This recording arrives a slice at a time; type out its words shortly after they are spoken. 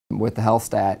with the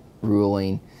HealthStat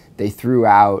ruling, they threw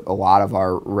out a lot of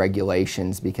our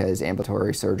regulations because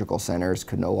ambulatory surgical centers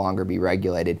could no longer be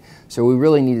regulated. So we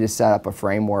really needed to set up a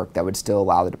framework that would still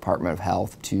allow the Department of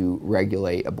Health to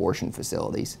regulate abortion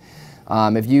facilities.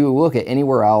 If you look at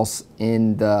anywhere else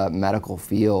in the medical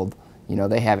field, you know,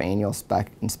 they have annual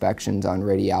inspections on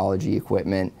radiology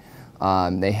equipment.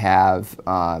 They have,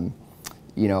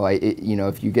 you know,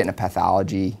 if you get a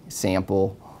pathology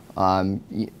sample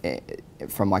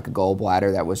from like a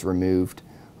gallbladder that was removed,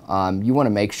 you want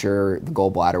to make sure the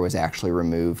gallbladder was actually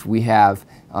removed. We have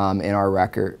in our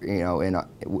record, you know,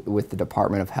 with the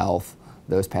Department of Health,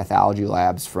 those pathology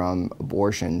labs from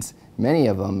abortions, many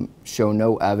of them show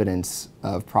no evidence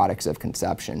of products of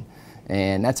conception.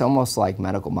 And that's almost like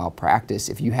medical malpractice.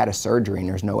 If you had a surgery and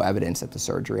there's no evidence that the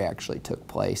surgery actually took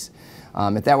place.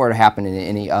 If that were to happen in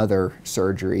any other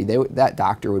surgery, that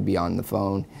doctor would be on the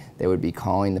phone. They would be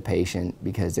calling the patient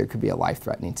because there could be a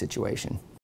life-threatening situation.